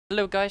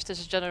Hello guys, this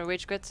is General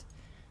Rage Quit,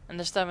 and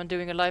this time I'm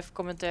doing a live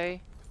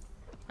commentary,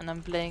 and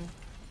I'm playing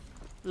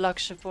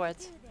Lux support.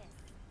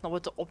 Not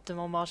with the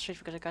optimal mastery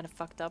because I kind of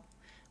fucked up.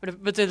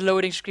 But the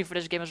loading screen for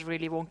this game was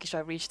really wonky, so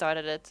I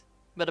restarted it.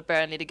 But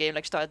apparently the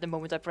game started the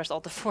moment I pressed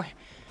Alt F4,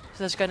 so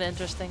that's kind of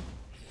interesting.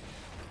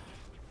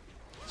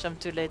 So I'm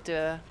too late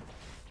to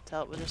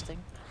help with this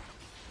thing.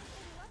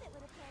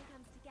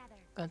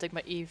 Gonna take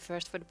my E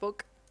first for the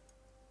poke.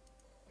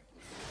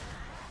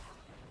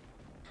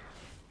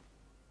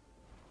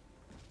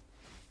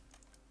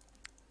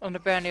 And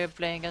apparently we're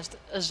playing against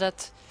a Z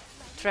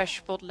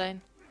trash bot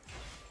lane.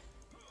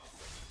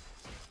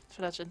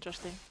 So that's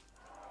interesting.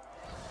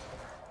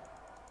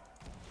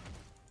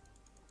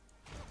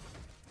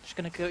 Just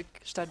gonna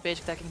start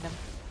basic attacking them.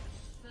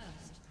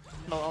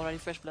 No, already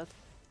first blood.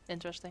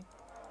 Interesting.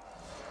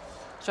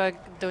 So I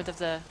don't have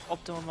the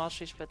optimal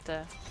masteries,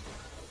 but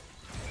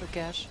who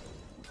cares?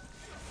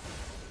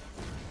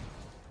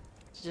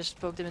 Just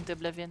poke them into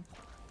oblivion.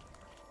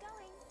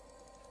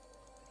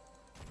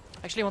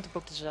 Actually, I want to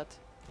poke the Z.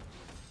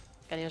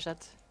 Get here, Z.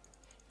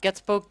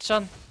 Get poked,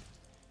 son!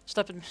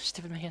 Stop it,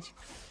 stupid minions.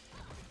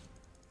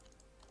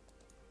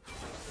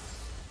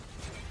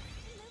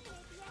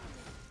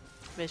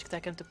 Basic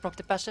attack him to proc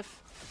the passive.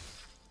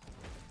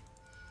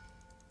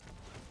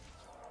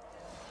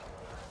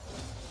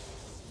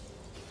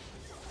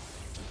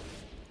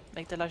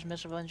 Make the lives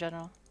miserable in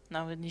general.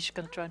 Now he's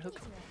gonna try and hook.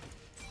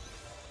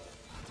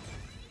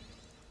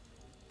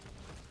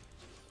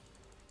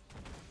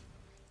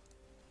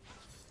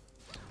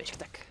 Basic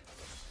attack.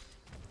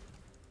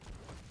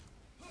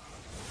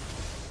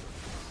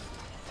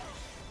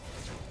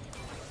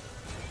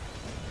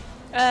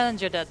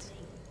 And you're dead.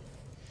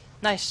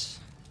 Nice.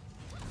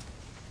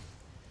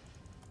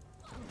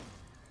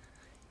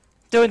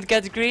 Don't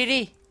get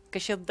greedy,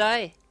 cause you'll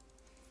die.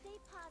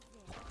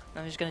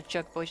 Now he's gonna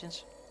chuck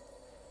potions.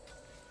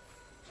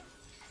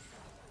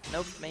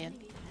 Nope, man.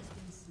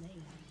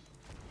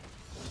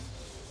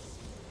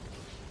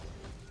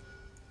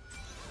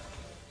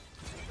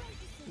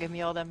 Give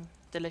me all them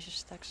delicious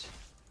stacks.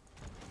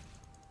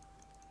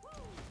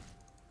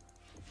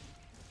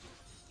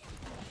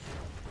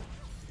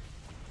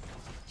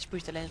 Just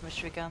push the lane as much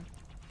as we can.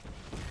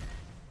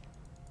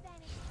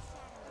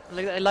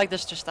 I like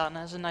this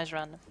Tristana, it's a nice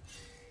random.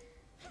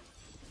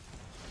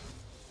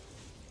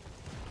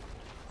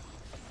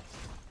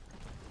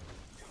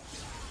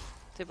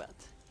 Too bad.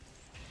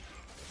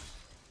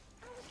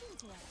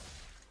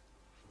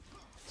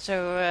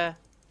 So,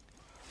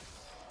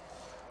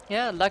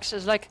 yeah, Lux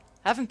is like,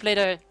 I haven't played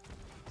her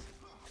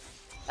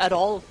at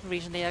all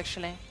recently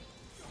actually.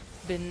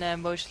 Been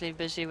mostly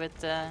busy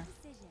with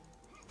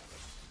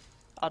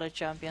other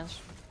champions.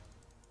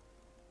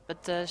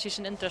 But she's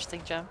an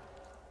interesting champ.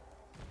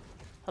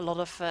 A lot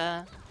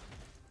of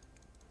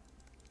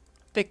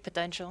big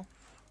potential.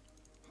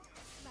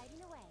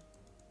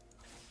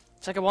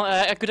 It's like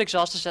I could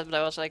exhaust the set, but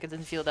I was like, I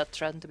didn't feel that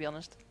threatened to be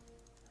honest.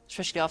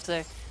 Especially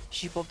after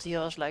she popped the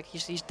heal, I was like,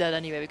 he's dead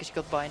anyway because he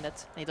got binded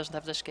and he doesn't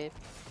have the escape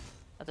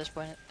at this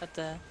point, at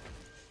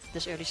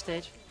this early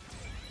stage.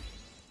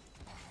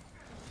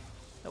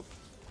 Nope.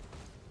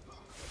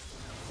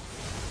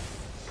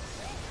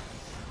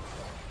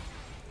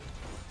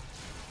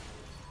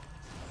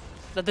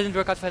 That didn't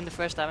work out for him the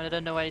first time, and I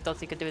don't know why he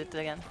thought he could do it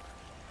again.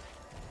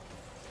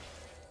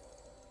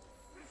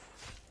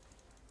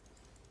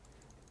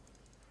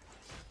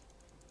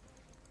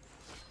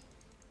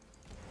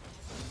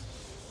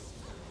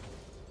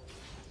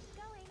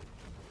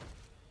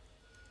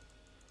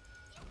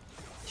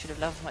 Should have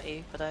leveled my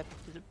E, but I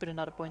put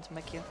another point in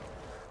my Q.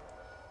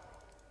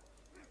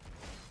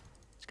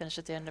 It's gonna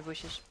sit there in the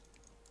bushes.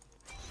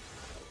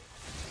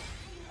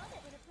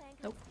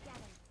 Nope.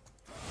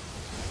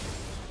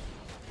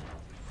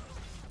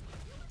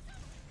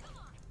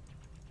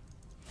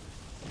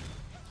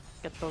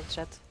 Get both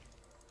set.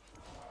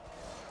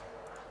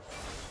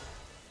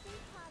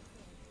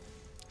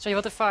 So you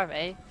want to farm,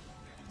 eh?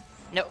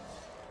 No.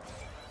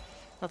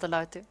 Not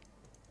allowed to.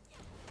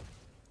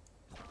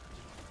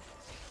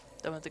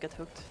 Don't want to get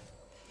hooked.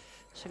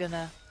 So I'm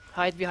gonna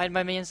hide behind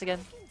my minions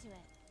again.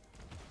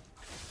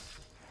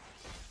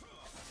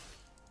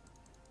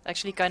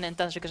 Actually kinda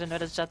intense because I know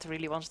that Zed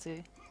really wants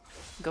to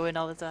go in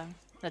all the time.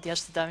 That he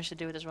has the damage to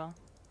do it as well.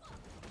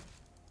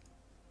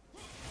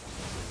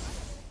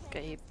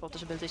 Okay, he popped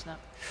his abilities now.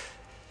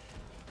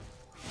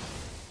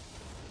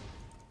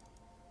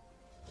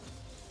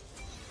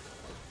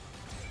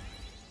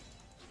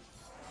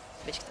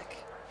 Basic attack.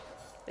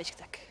 Basic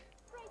attack.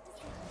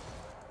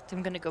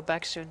 I'm gonna go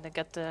back soon and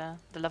get the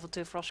level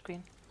 2 frost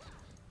screen.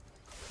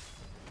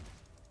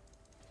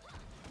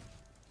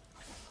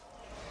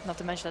 Not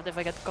to mention that if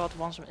I get caught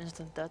once I'm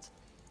instant dead.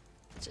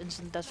 It's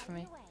instant death for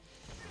me.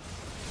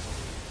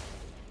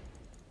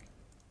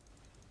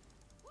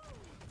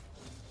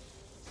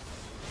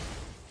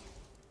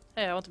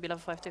 Hey, I want to be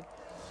level 5 too.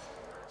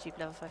 Cheap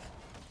level 5.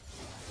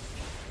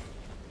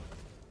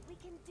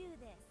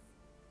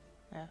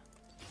 Yeah.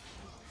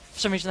 For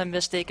some reason I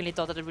mistakenly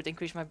thought that it would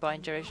increase my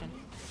bind duration.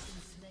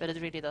 But it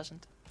really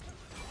doesn't.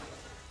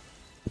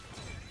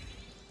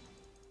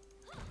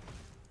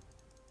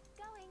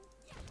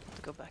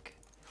 go back.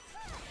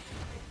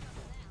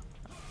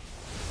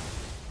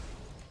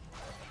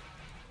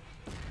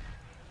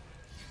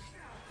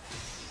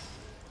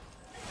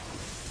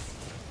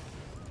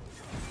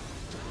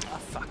 Oh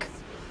fuck.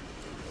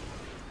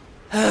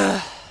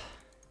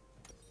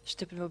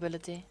 Stupid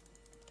mobility.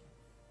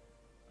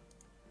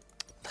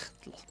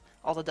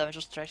 All the damage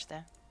was trash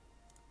there.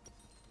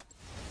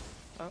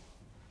 Oh.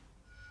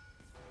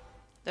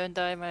 Don't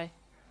die, my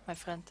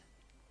friend.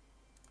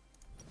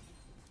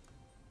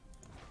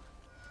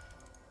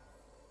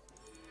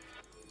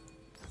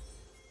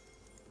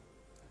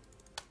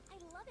 I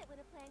love it when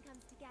a plan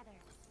comes together.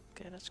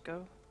 Okay, let's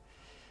go.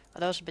 Oh,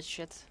 that was a bit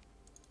shit.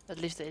 At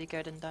least the AD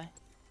carry didn't die.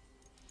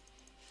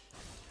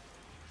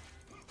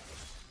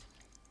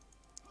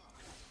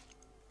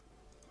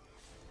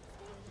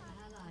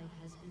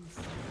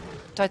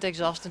 Tried to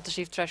exhaust him to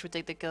see if Trash would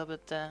take the kill,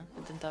 but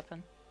it didn't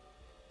happen.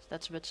 So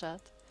that's a bit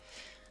sad.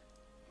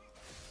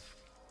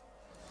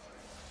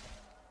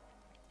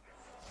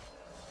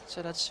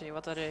 So let's see,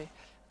 what do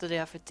they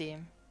have for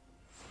team?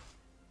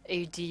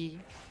 AD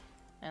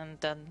and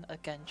then a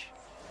Kench.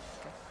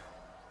 Okay.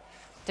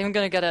 I think I'm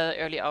gonna get an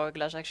early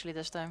hourglass actually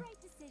this time.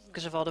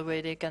 Because of all the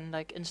way they can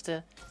like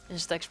insta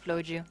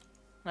explode you. And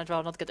I'd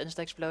rather not get insta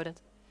exploded.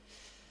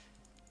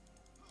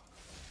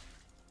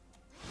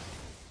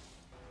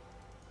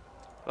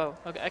 Whoa,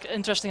 okay,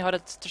 interesting how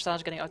that Tristan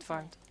is getting out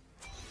farmed.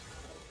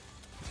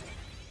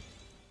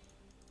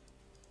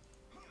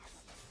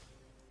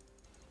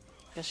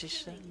 Guess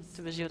he's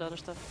too busy with other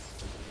stuff.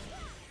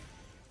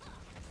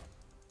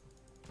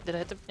 Did I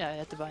hit the? Yeah, I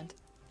hit the bind.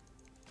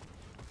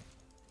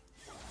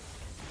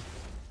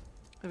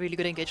 A really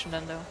good engage from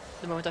them though.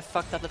 The moment I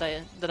fucked up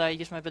that I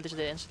used my ability,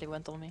 they instantly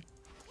went on me.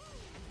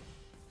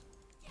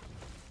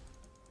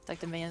 Attack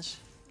the minions,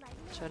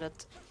 so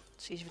that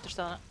it's easy for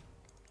Tristan.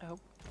 I hope.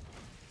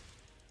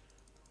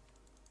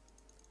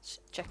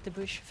 Check the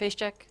bush. Face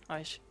check. Oh,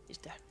 he's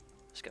there.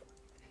 Let's go.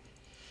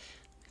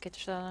 Okay,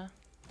 Tristana.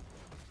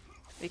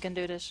 We can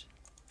do this.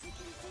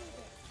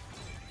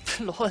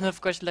 Lol, and of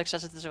course Lex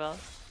says it as well.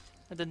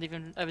 I didn't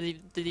even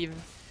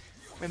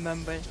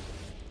remember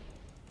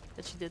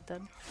that she did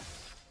that.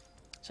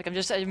 It's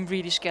like I'm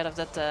really scared of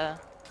that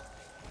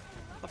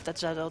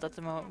Zadelt at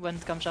the moment when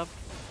it comes up.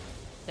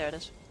 There it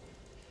is.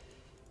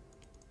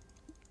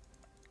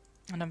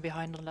 And I'm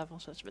behind on level,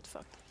 so it's a bit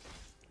fucked.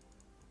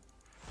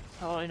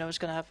 I already know what's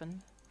gonna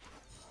happen.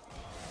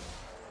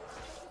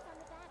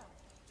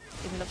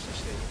 Give me love so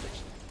serious,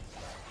 please.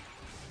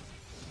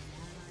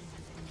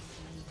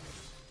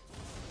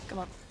 Come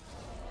on.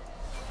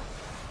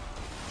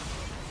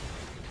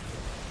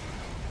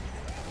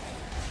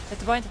 Hit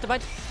the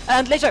bind,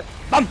 and laser!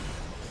 Bam!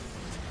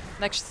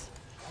 Next.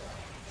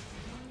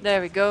 There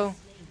we go.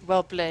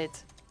 Well played.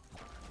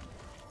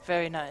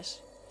 Very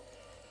nice.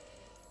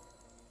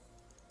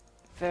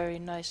 Very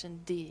nice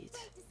indeed.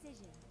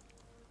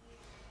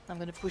 I'm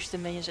gonna push the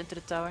minions into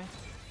the tower.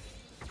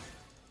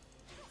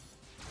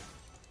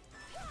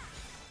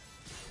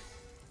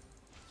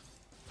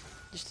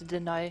 Just to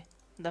deny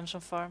them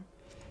some farm.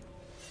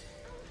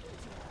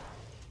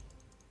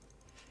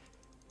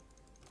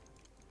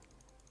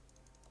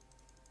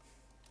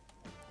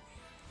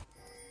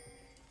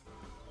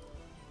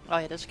 Oh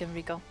yeah, that's Kim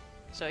recall.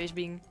 So he's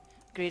being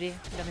greedy.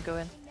 I'm gonna go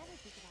in.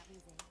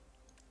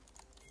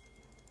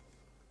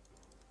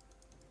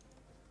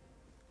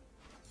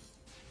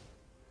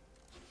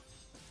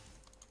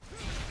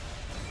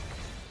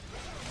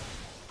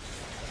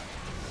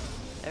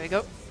 There we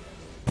go.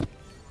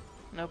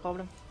 No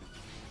problem.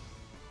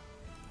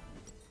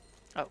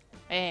 Oh,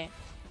 eh.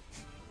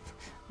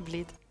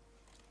 Bleed.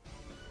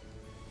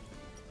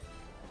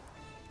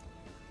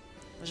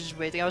 I was just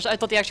waiting. I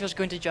thought he actually was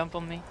going to jump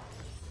on me,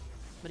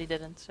 but he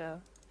didn't.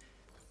 So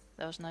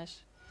that was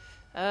nice.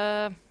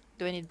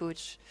 Do I need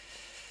boots?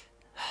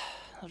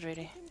 Not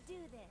really.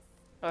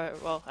 Or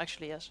well,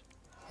 actually yes.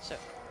 So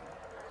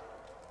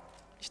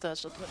he still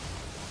has ultimate.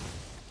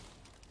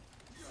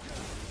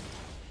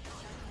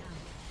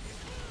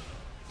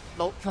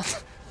 Lol.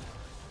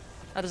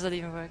 How does that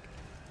even work?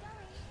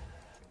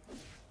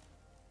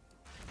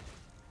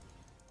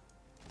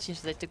 It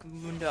seems they took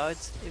Mundo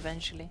out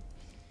eventually.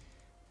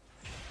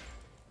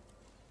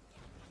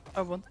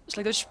 It's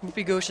like those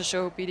spoopy ghosts are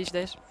so OP these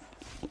days.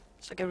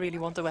 It's like I really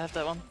want to have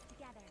that one.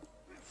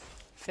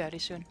 Very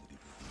soon.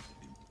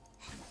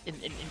 In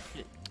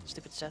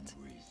stupid set.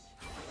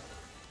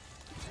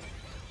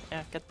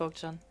 Yeah, get poked,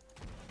 son.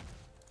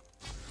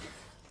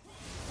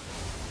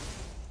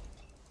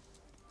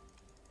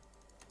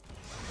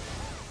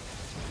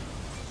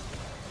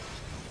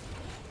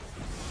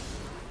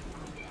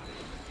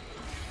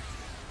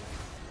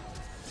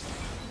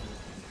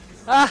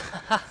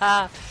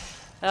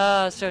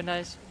 Ah, so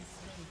nice.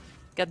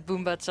 Get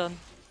boombats on.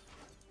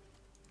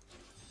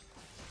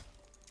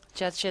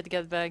 Chat shit,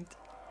 get bagged.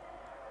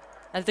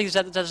 I think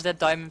that's that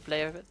diamond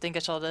player. I think I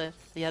saw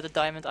he had a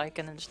diamond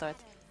icon in the start.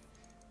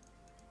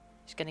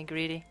 He's getting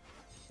greedy.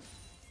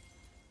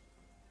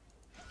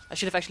 I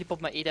should have actually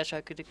popped my E there so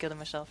I could have killed him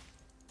myself.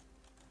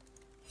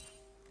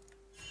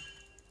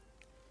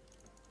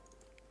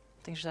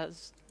 think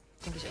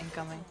he's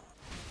incoming.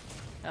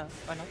 Oh,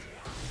 or not.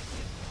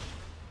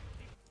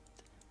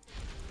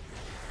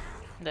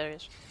 There he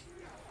is.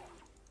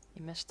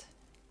 He missed.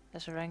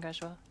 There's a Rengar as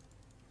well.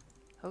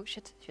 Oh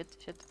shit, shit.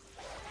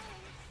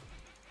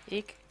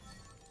 Eek.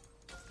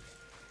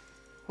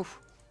 Oof.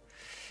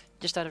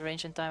 Just out of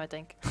range in time, I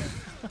think.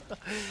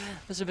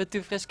 That's a bit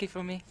too frisky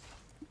for me.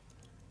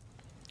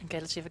 Okay,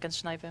 let's see if I can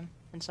snipe him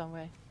in some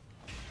way.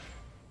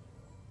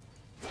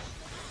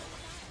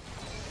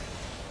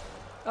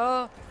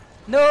 Oh!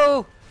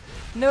 No!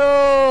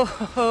 No!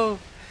 How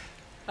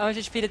much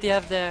HP did he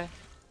have there?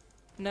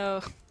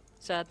 No.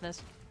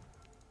 Sadness.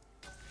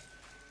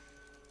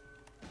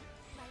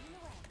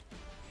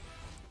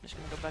 Just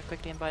gonna go back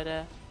quickly and buy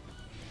the...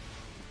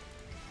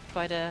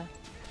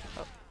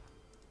 Oh.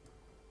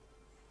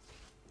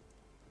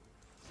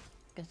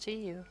 I can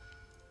see you.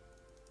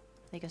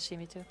 You can see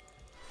me too.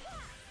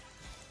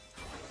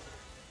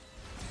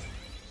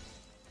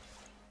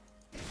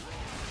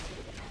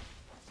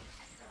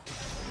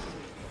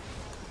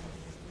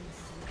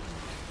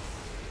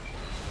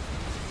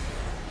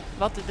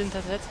 What? It didn't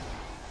have hit?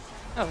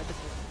 Oh, it did hit.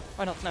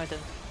 Or not? No, it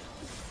didn't.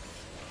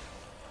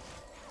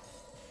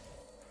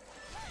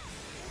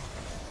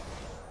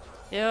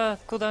 Yeah,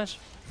 cooldowns.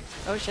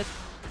 Oh shit.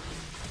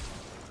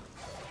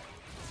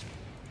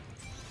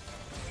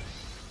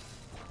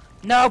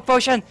 No,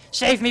 potion!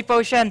 Save me,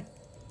 potion!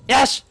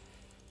 Yes!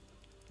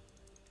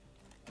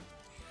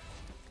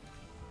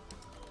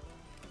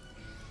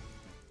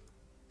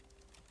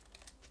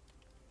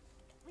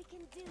 We can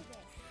do this.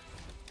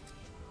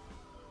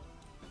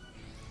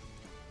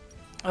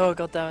 Oh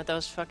god damn it, that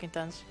was fucking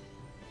tense.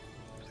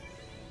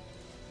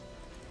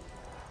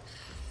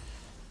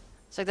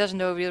 It's like there's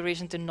no real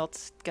reason to not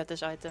get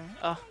this item.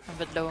 Oh, I'm a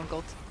bit low on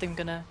gold. I think I'm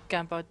gonna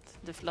camp out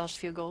the last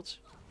few golds.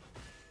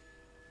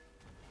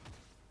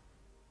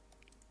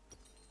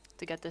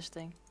 To get this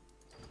thing.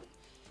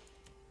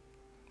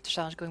 The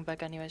sound's going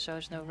back anyway, so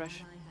it's no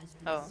rush.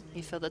 Oh,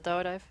 he failed the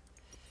tower dive.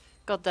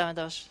 God damn it,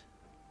 that was...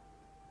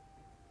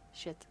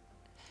 Shit.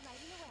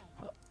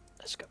 Well,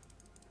 let's go.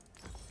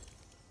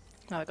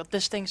 Now I got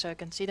this thing so I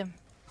can see them.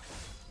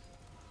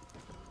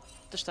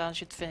 The Stan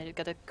should finish,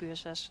 get a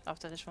QSS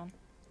after this one.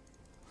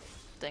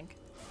 I think.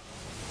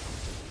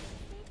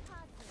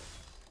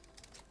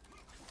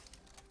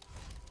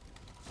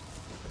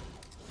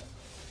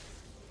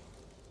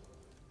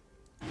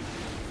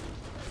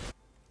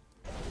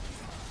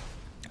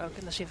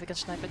 Okay, let's see if we can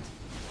snipe it.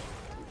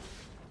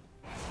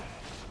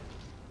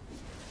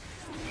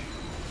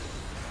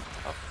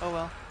 Oh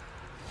well.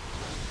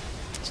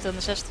 Still an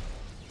assist.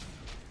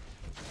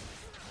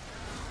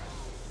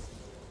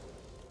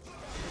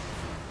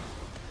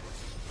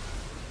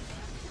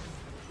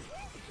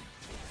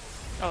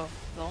 Oh,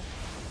 lol.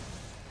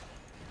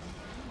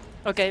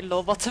 Okay,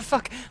 lol, what the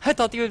fuck? I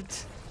thought you would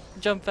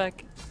jump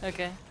back.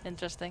 Okay,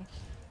 interesting.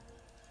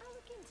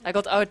 I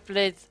got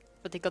outplayed,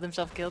 but he got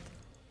himself killed.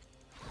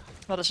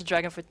 Well, there's a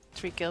dragon for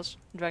 3 kills.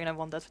 Dragon I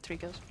won that for 3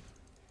 kills.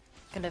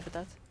 Can live with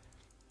that.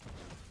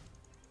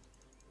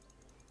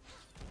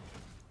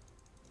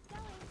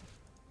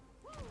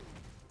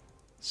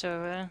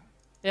 So,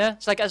 yeah,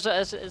 it's like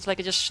it's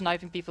like just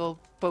sniping people,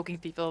 poking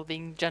people,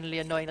 being generally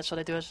annoying. That's what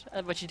I do as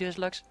what you do as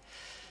Lux.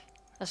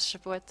 As a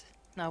support.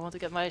 Now I want to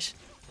get my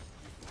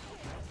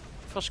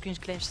Frost Queen's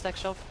claim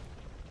stacks off.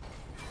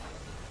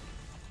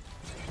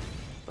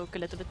 Poke a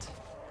little bit.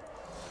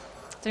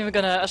 I think we're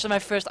gonna, as my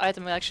first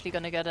item, we're actually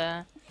gonna get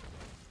an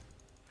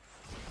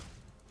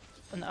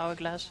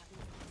hourglass.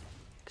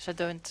 Because I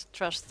don't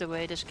trust the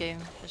way this game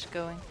is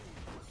going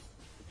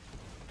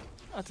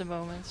at the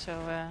moment, so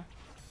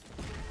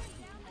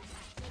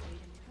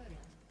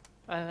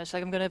it's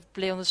like I'm gonna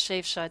play on the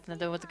safe side and I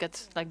don't want to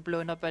get like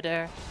blown up by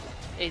their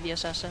AD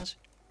assassins.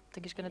 I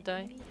think he's gonna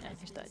die. Yeah,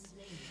 he's died.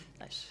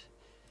 Nice.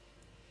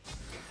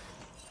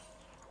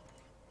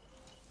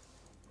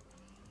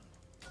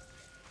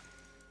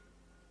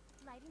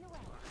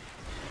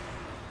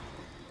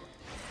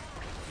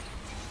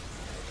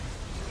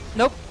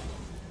 Nope.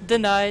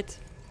 Denied.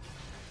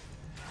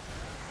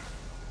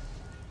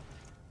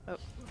 Oh.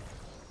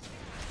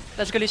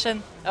 Let's go,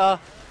 Listen. Oh.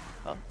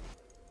 Well.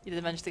 You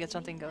didn't manage to get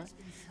something going.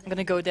 I'm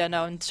gonna go there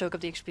now and soak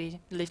up the XP.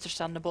 Leave the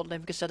stand in the bot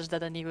lane because that is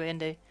dead anyway and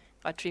they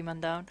are 3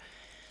 man down.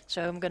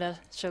 So I'm gonna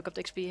soak up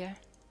the XP here.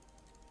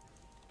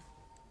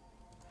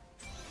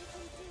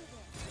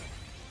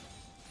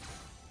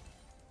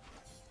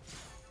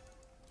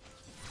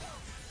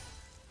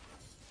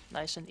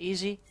 Nice and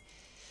easy.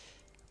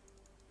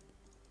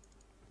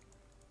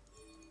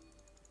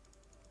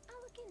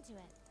 I'll look into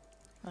it.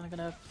 I'm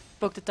gonna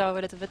poke the tower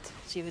a little bit,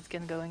 see if it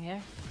can go in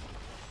here.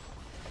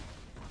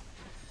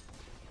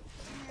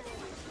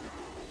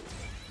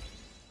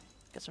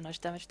 Get some nice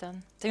damage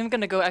done. I think I'm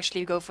gonna go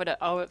for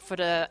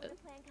the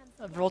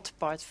rot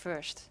part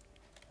first.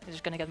 I'm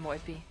just gonna get more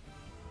AP.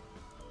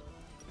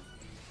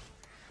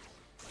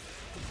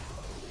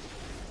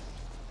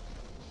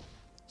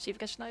 See if I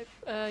can snipe.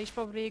 He's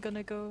probably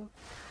gonna go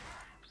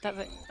that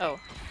way. Oh.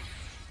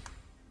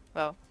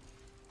 Well.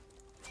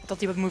 I thought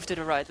he would move to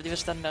the right, but he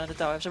was standing down at the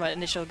tower, so my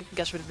initial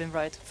guess would have been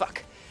right.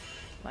 Fuck.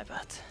 My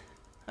bad.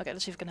 Okay,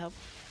 let's see if we can help.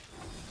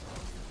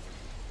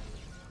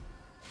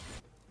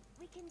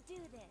 We can do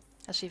this.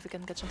 Let's see if we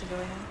can get something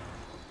going on.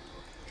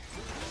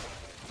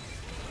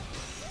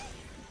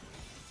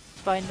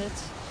 Bind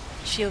it.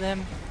 Shield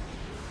him.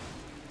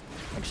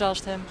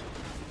 Exhaust him.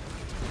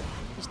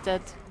 He's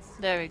dead.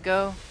 There we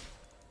go.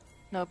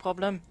 No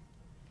problem.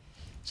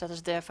 Zed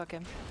is there, fuck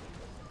him.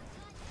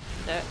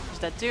 There, he's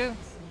dead too.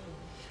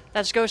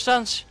 Let's go,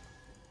 sons!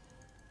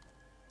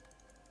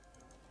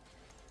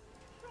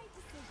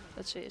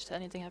 Let's see, is there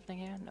anything happening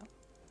here? No.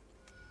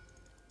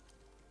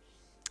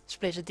 Let's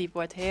place a deep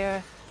white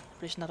here.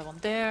 Place another one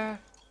there.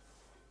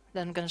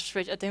 Then I'm gonna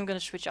switch. I think I'm gonna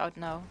switch out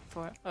now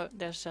for. Oh,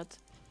 there's Zed.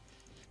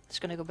 It's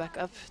gonna go back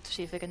up to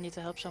see if I can need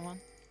to help someone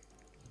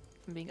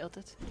from being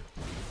ulted.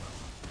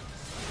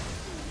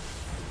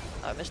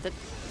 Oh, I missed it.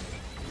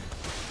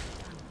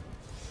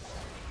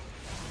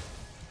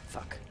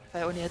 Fuck. If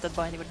I only hit that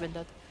bind, he would win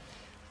that.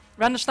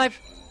 Random snipe!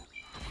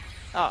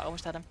 Oh, I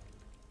almost had him.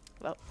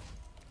 Well,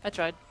 I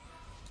tried.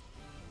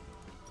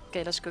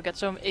 Okay, let's go get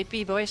some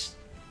AP, boys.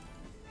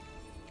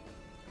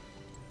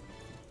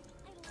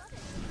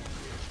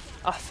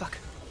 Oh, fuck.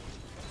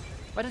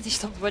 Why did he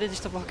stop? Why did he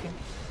stop walking?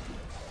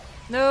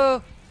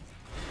 No!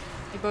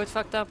 We both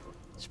fucked up.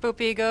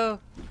 Spoopy, go!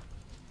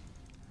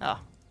 Oh.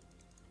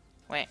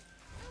 Wait.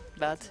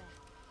 Bad.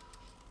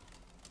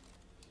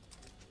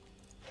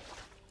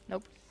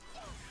 Nope.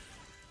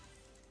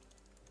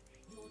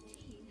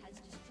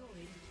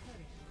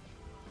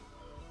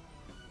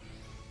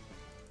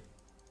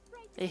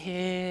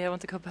 I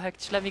want to go back.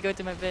 Just let me go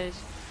to my base.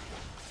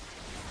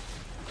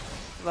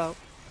 Wow.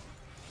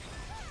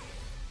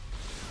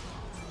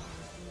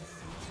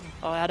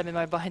 Oh, I had him in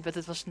my bind, but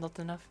it was not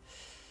enough.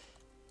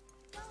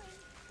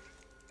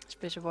 Let's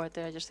place a ward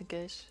there just in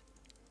case.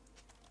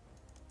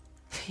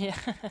 Yeah.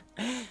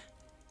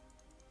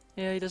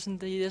 Yeah, he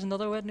doesn't. He has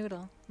another wet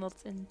noodle. Not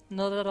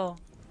at all.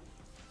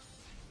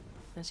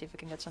 Let's see if we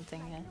can get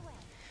something.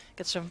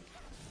 Get some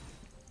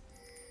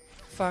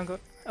farm go.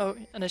 Oh,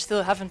 and I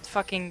still haven't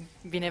fucking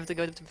been able to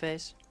go to the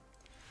base.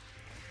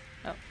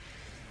 Oh.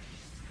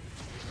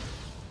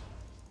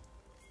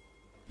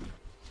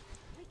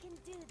 We can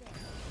do this.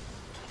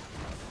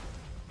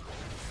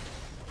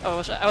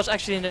 Oh, I was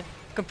actually in the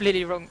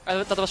completely wrong.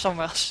 I thought it was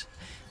somewhere else.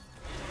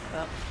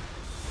 Well.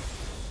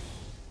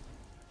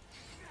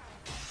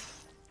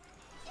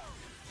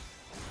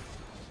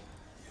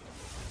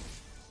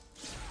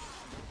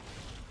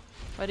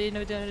 Why do you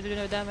do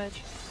no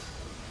damage?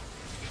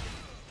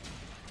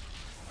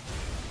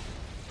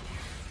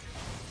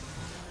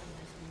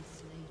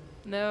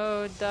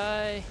 No,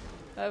 die.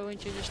 Why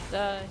won't you just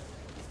die?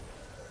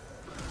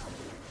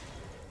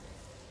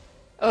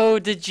 Oh,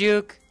 the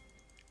Duke.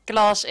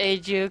 Class A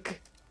Duke.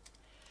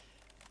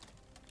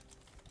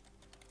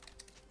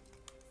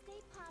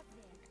 Stay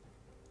positive.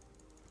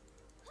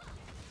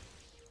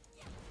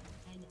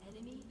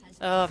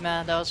 Oh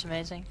man, that was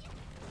amazing.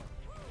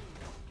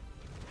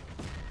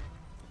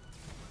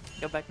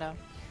 Go back now.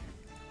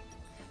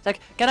 It's like,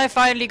 can I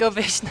finally go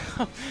base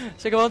now?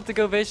 So I want to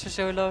go base for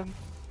so long.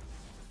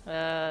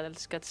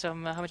 Let's get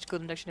some. How much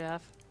cooldown reduction do you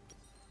have?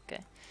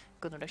 Okay,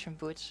 cooldown reduction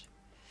boots.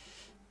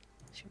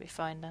 Should be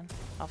fine then.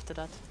 After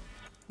that,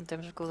 in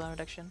terms of cooldown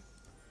reduction,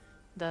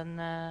 then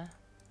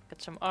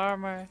get some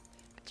armor,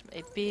 get some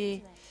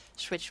AP,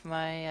 switch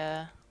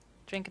my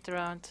trinket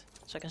around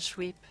so I can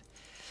sweep.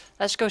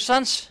 Let's go,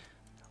 sons!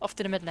 Off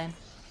to the mid lane.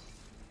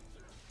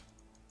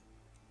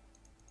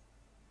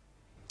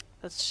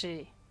 Let's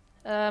see.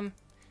 Yeah,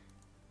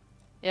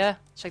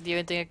 it's like the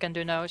only thing I can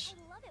do now is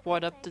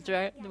ward up the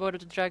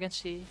dragon.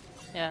 See,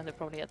 yeah, they're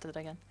probably at it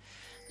again.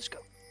 Let's go.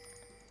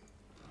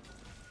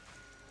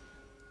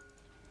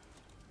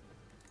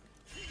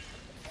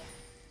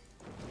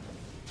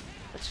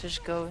 Let's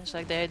just go. It's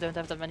like they don't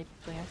have that many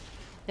people here.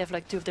 They have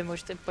like 2 of the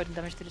most important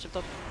damage dealers up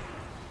top.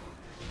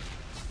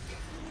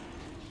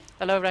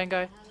 Hello,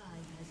 Rengar.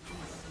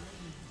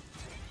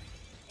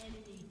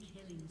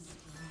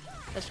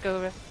 Let's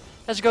go.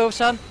 Let's go,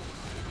 son.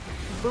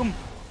 Boom.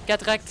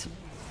 Get wrecked.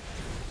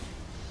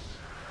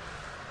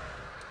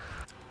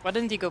 Why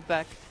didn't he go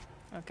back?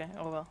 Okay,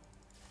 oh well.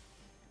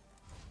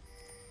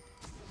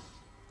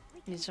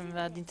 Need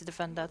to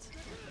defend that.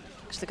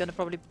 Because they're gonna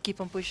probably keep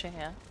on pushing,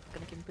 yeah.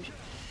 Gonna keep on pushing.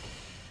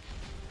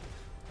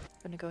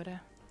 Gonna go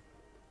there.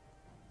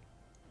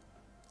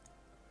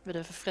 Bit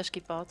of a frisky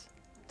path,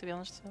 to be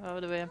honest. Oh,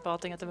 the way I'm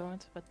pathing at the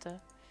moment,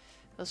 but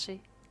we'll see.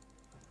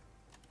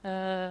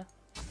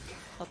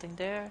 Nothing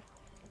there.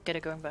 Okay, they're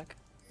going back.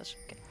 That's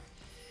okay.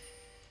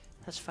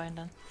 That's fine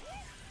then.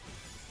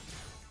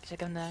 Cause I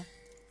can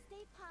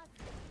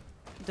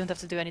don't have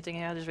to do anything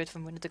here, I'll just wait for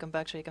Moon to come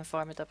back so he can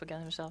farm it up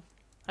again himself.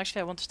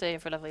 Actually, I want to stay here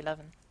for level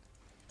 11.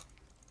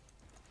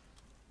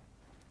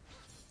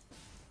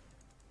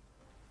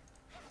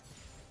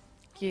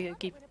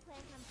 Keep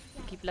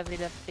level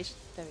 11, please.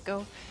 There we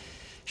go.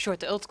 Short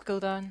the ult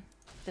cooldown.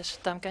 There's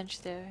Tam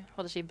Kench there.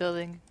 What is he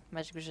building?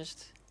 Magic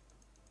resist.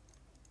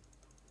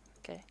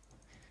 Okay.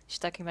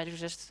 Stacking magic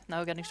resist.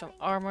 Now getting some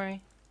armor.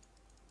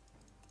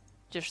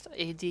 Just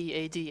AD,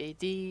 AD,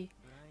 AD.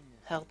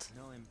 Health.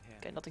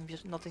 Okay,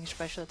 nothing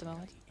special at the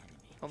moment.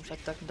 Almost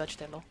like Dutch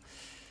tail.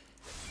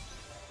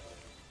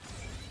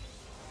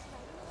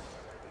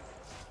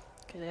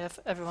 Okay, they have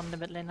everyone in the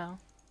mid lane now.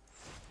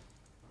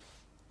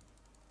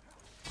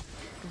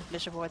 The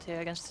Blizzard Ward here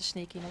against the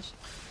sneakiness.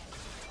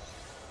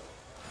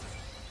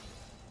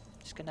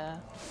 Just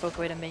gonna poke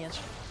away the minions.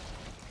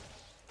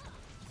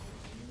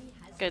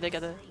 Okay, they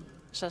get a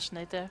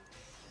assassinate there.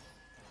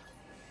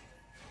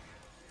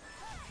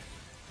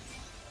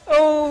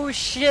 Oh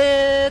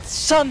shit!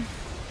 Sun!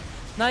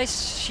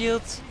 Nice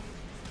shield.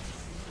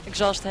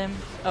 Exhaust him.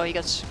 Oh, he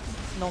gets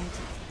numbed.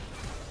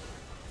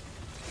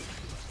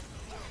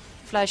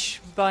 Flash,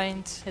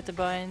 bind, hit the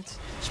bind.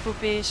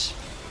 Spoopies.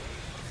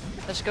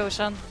 Let's go,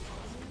 son.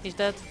 He's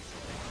dead.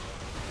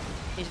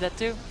 He's dead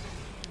too.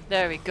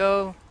 There we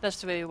go.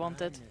 That's the way we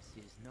want it.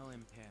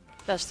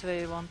 That's the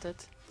way we want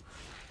it.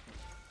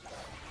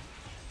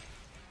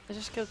 Let's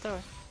just kill the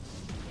tower.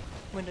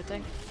 Win the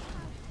tank.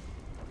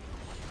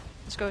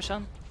 Let's go,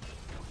 son.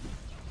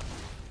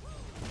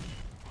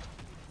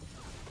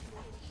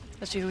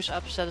 Let's see who's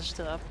up. Zed is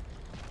still up.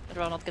 I'd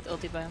rather not get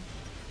ulti by him.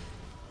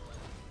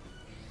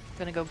 I'm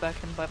gonna go back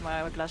and bite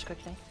my hourglass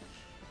quickly.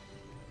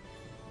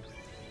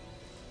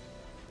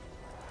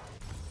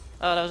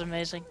 Oh, that was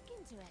amazing.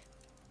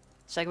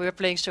 It's like we were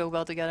playing so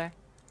well together.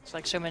 It's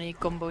like so many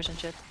combos and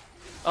shit.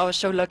 Oh, I was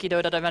so lucky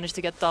though that I managed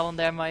to get Talon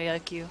there, my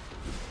Q.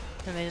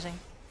 Amazing.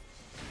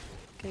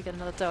 Okay, get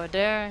another tower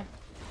there.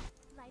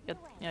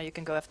 Yeah, you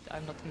can go after.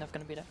 I'm not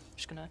gonna be there. I'm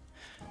just gonna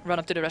run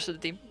up to the rest of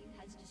the team.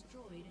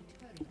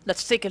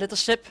 Let's take a little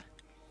sip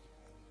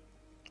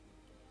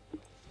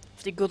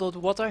of the good old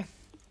water.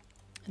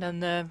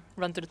 And then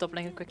run to the top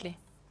lane quickly.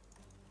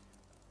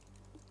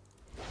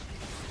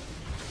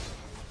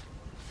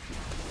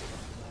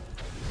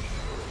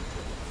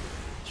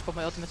 Just put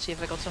my ultimate, see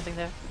if I got something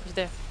there. Is it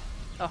there?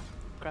 Oh,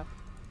 crap.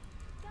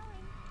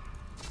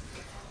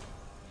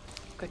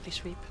 Quickly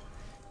sweep.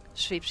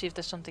 Sweep, see if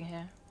there's something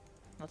here.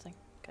 Nothing.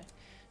 Okay.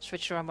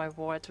 Switch around my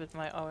ward with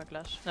my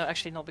hourglass. No,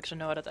 actually not, because I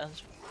know how that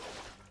ends.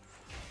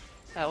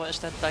 Well, is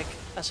that like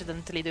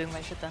accidentally doing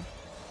my shit then?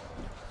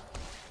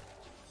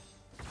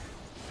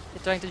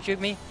 You're trying to juke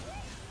me?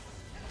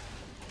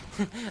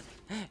 He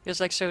was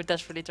like so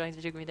desperately trying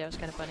to juke me there, it was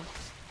kind of funny.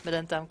 But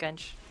then Tam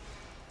Kench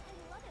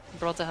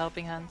brought a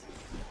helping hand.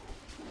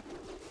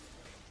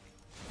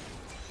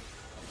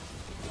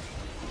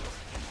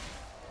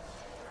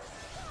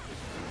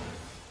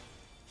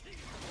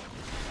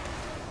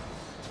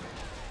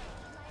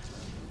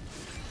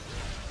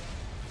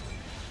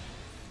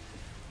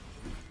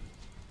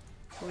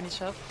 Who needs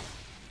help?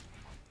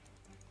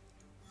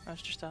 Oh,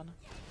 it's just Anna.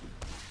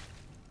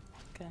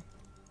 Okay. I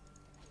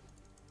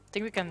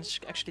think we can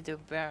actually do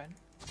Baron.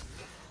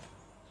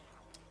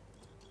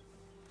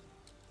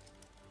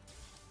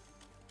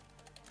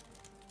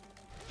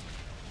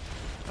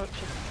 Oh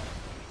shit.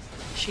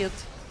 Shield.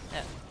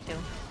 Yeah, kill.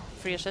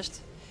 Free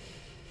assist.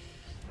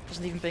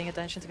 Wasn't even paying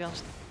attention, to be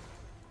honest.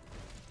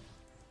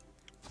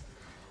 I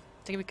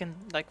think we can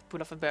like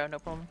pull off a Baron, no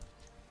problem.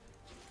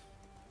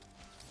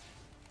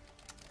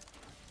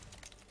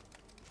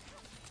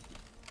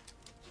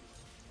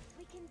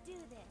 We can do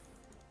this.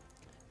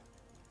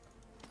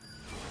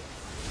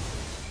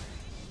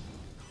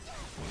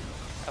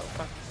 Oh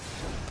fuck.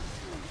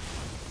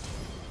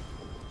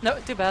 No,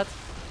 too bad.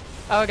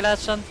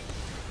 Hourglass, son.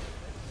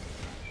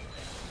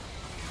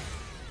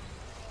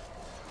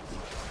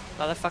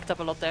 Well, I fucked up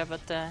a lot there,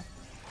 but the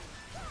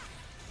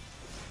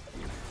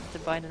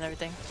bind and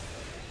everything.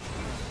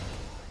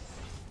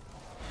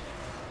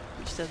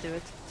 Still do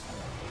it.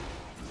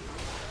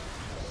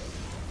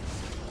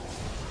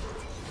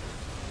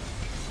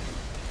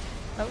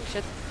 Oh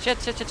shit.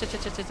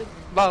 Shit.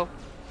 Wow.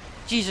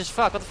 Jesus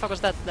fuck, what the fuck was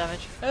that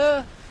damage?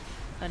 I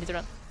need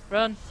to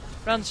run.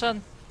 Run,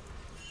 son.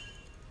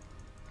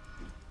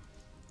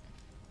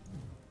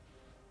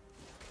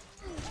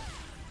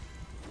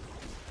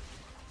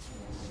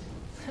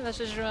 Let's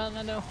just run,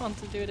 I don't want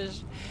to do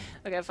this.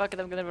 Okay, fuck it,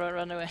 I'm gonna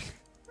run away.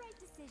 Right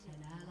decision.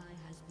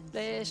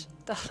 Please,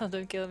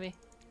 don't kill me.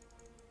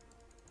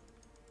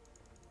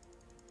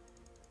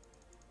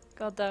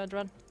 God damn it,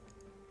 run.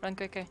 Run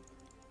quicker.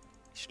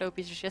 Slow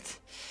piece of shit.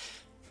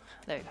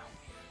 There you go.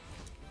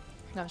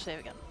 Now save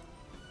again.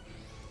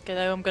 Okay,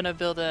 now I'm gonna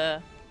build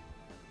a...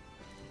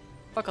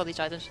 Fuck all these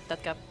items,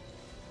 dead cap.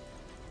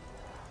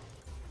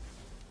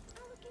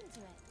 I'll look into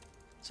it.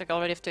 It's like I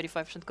already have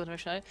 35%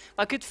 conversion.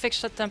 I could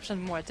fix that 10%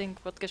 more. I think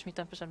what gives me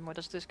 10% more?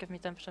 Does this give me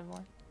 10%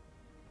 more?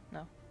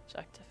 No, it's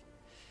active.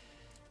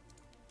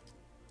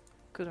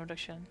 Cooldown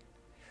reduction.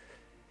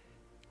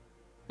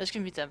 This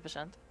gives me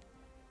 10%.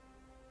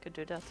 Could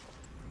do that.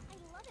 I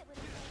love it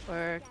when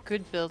Or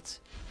could build...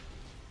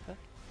 Huh?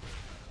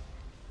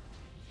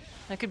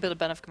 I could build a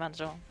band of command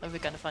as well. That would be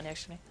kind of funny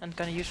actually. And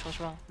kind of useful as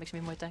well. Makes me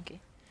more tanky.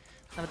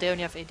 No, but they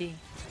only have AD. So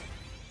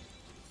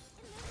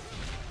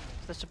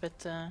that's a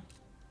bit...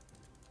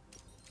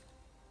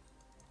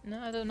 No,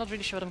 I'm not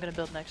really sure what I'm gonna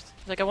build next.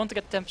 Like, I want to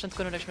get 10%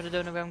 connection, but I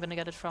don't know where I'm gonna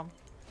get it from.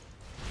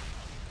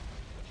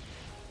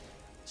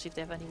 See if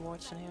they have any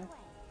wards in here.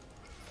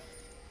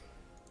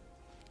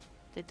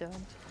 They don't.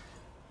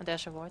 And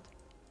there's a ward.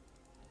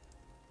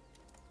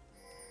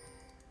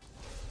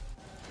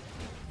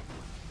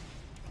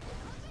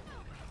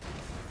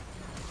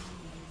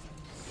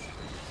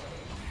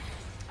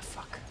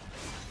 Fuck.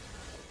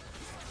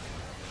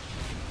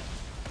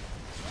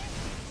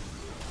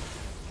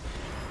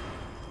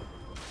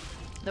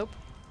 Nope.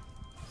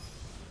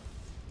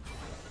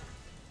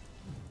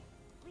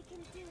 We can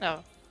do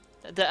No.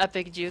 The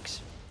epic dukes.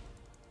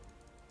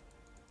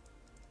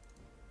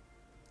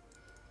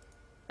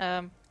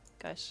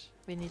 Guys,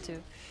 we need to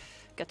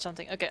get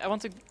something. Okay, I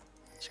want to.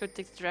 Let's go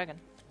take the dragon.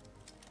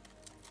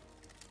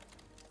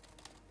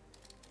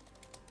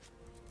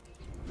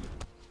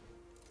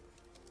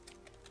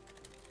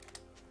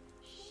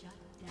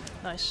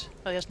 Nice.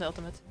 Oh, he has no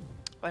ultimate.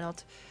 Why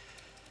not?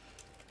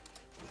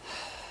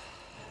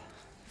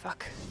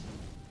 Fuck.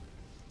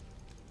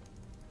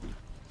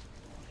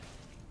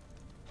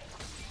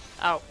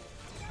 Ow.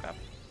 Crap.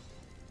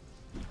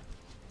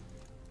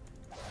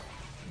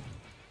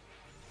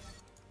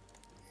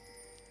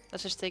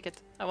 Let's just take it.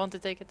 I want to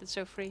take it. It's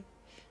so free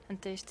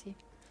and tasty.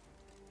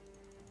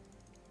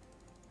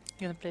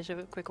 I'm gonna place a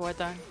quick ward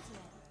down.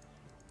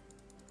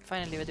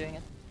 Finally, we're doing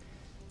it.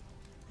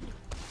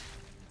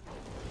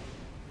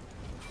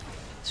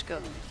 Let's go.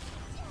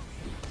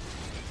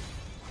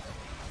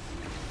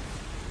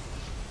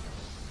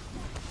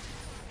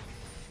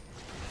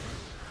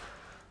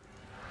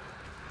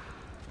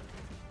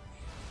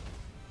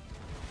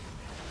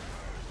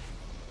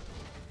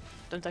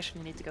 Don't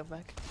actually need to go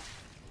back.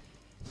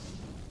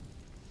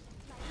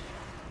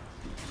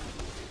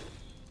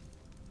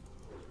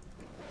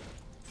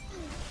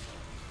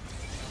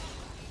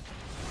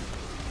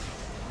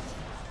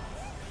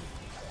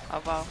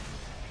 Oh wow.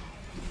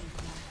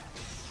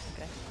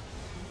 Okay.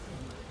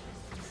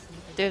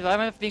 Dude, why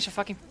am I being so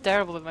fucking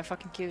terrible with my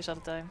fucking Qs all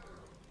the time?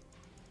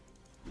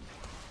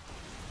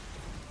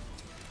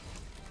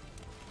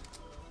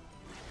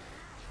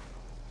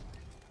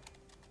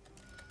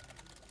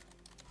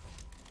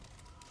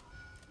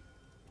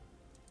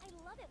 I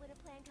love it when a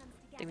plan comes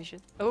I think together. we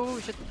should. Oh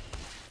shit.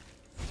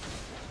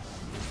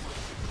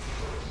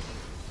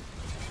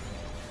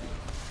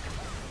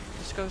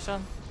 Let's go,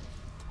 son.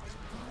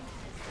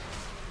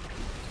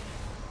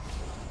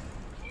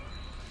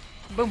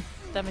 Boom.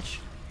 Damage.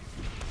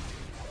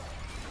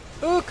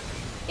 Ook!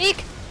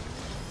 Eek!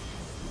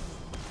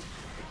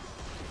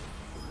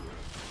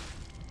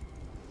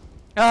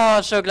 Oh,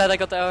 so glad I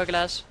got the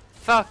hourglass.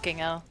 Fucking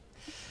hell.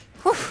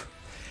 Whew.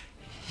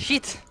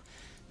 Shit.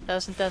 That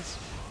was intense.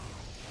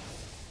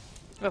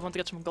 I want to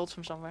get some gold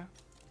from somewhere.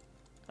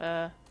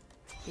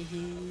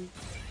 Hehe.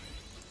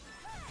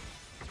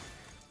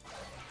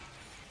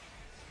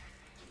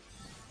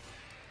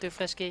 Too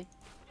frisky.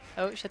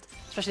 Oh shit.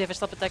 Especially if I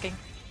stop attacking.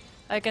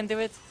 I can do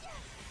it.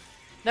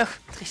 No,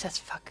 3 sets,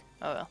 fuck.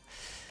 Oh well.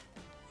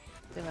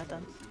 Do that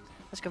then.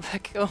 Let's go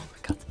back. Oh my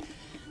god.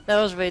 That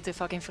was way too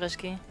fucking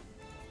frisky.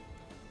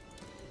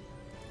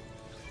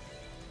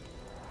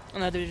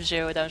 And I do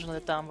 0 damage on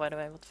the town, by the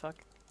way, what the fuck.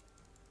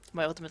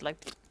 My ultimate, like,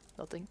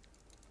 nothing.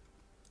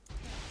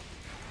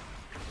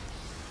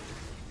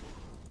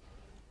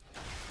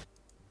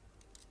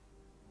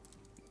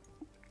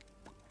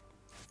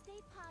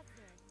 Stay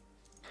positive.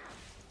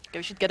 Okay,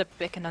 we should get a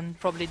pick and then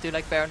probably do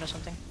like Baron or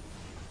something.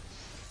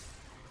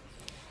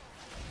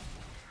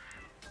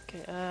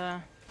 Okay,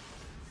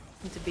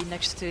 need to be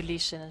next to Lee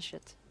Sin and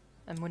shit.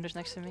 And Mundo's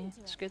next to me,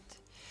 it's good.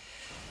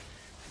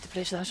 Need to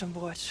place down some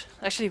wards.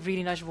 Actually,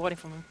 really nice warding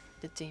from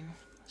the team.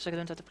 So I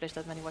don't have to place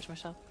that many wards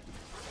myself.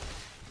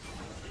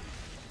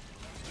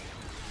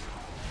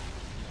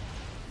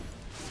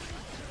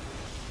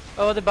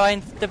 Oh, the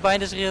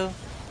bind is real.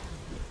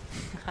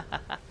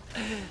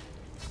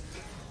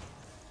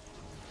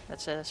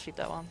 Let's sweep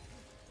that one.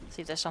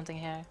 See if there's something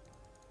here.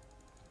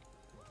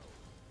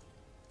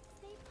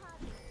 Stay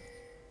positive.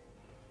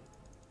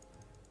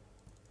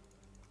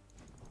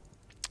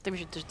 I think we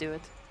should just do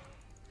it.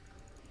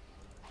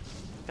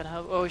 Gonna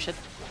help. Oh shit.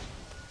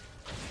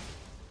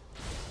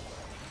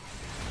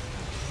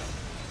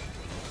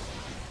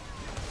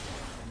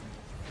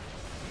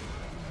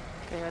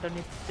 Okay, I don't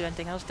need to do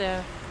anything else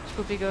there.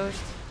 Spoopy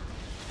Ghost.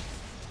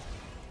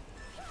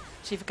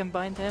 See if I can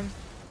bind him.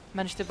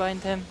 Manage to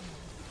bind him.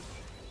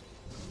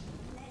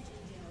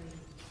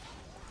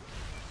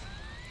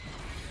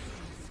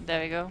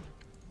 There we go.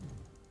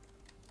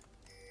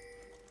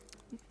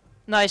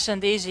 Nice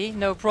and easy,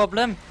 no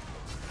problem.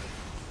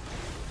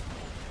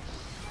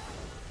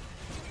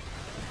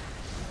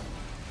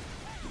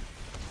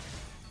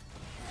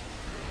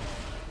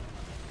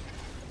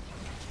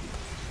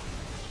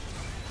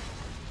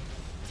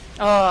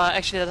 Oh,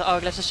 actually that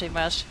hourglass has saved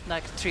my ass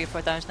like 3 or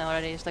 4 times now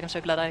already. It's like I'm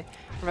so glad I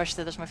rushed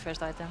it as my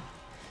first item.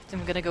 I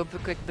think I'm gonna go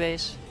quick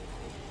base.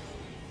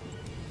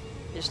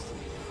 Just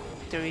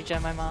to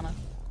regen my mana.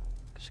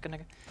 Cause it's gonna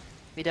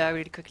be there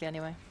really quickly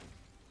anyway.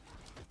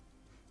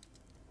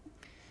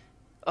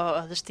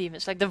 Oh, this team.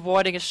 It's like the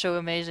warding is so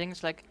amazing.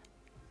 It's like,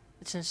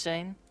 it's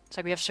insane. It's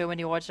like we have so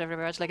many wards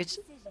everywhere. It's like it's.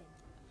 Decision.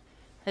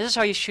 This is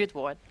how you should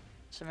ward.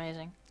 It's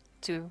amazing.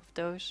 2 of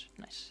those.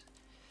 Nice.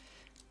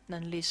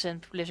 And then Lee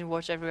Sin placing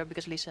wards everywhere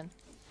because Lee Sin.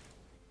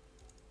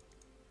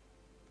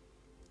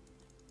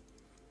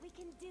 We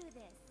can do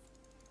this.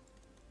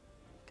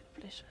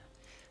 Place.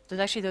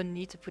 Actually don't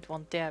need to put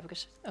one there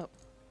because oh.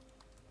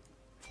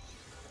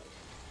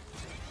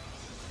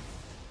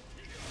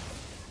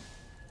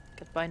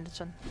 Get binded,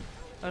 son.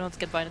 Oh, not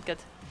get binded. Get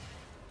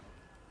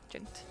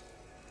junked.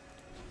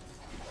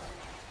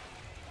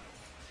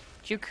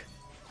 Juke.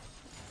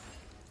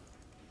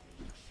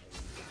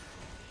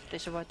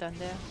 Place a ward down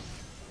there.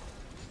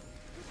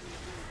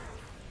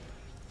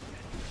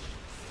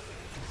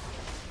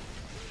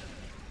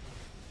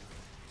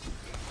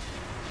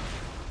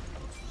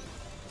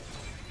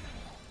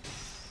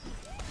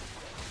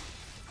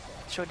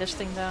 Throw this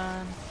thing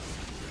down.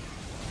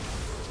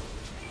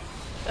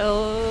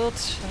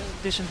 Ult.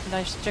 Do some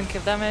nice chunky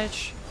of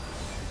damage.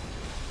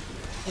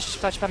 Just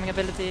start spamming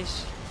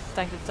abilities.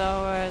 Tank the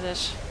tower.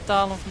 There's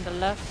Talon from the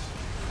left.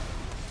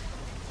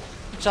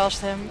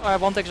 Exhaust him. Or I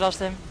want to exhaust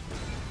him.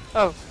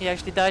 Oh, he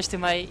actually dies to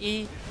my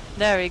E.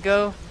 There we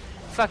go.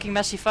 Fucking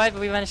messy fight,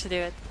 but we managed to do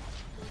it.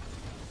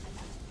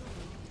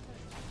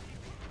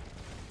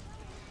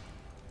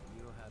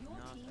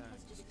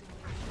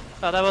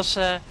 Oh, that was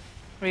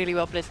really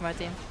well played for my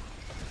team.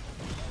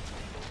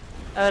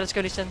 Let's go,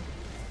 Lee Sin.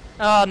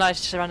 Oh, nice,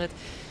 surrounded.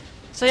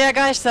 So yeah,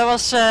 guys, that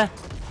was a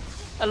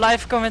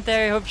live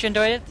commentary. Hope you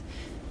enjoyed it.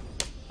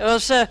 It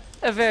was a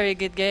very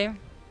good game,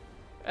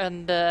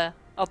 and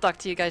I'll talk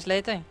to you guys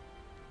later.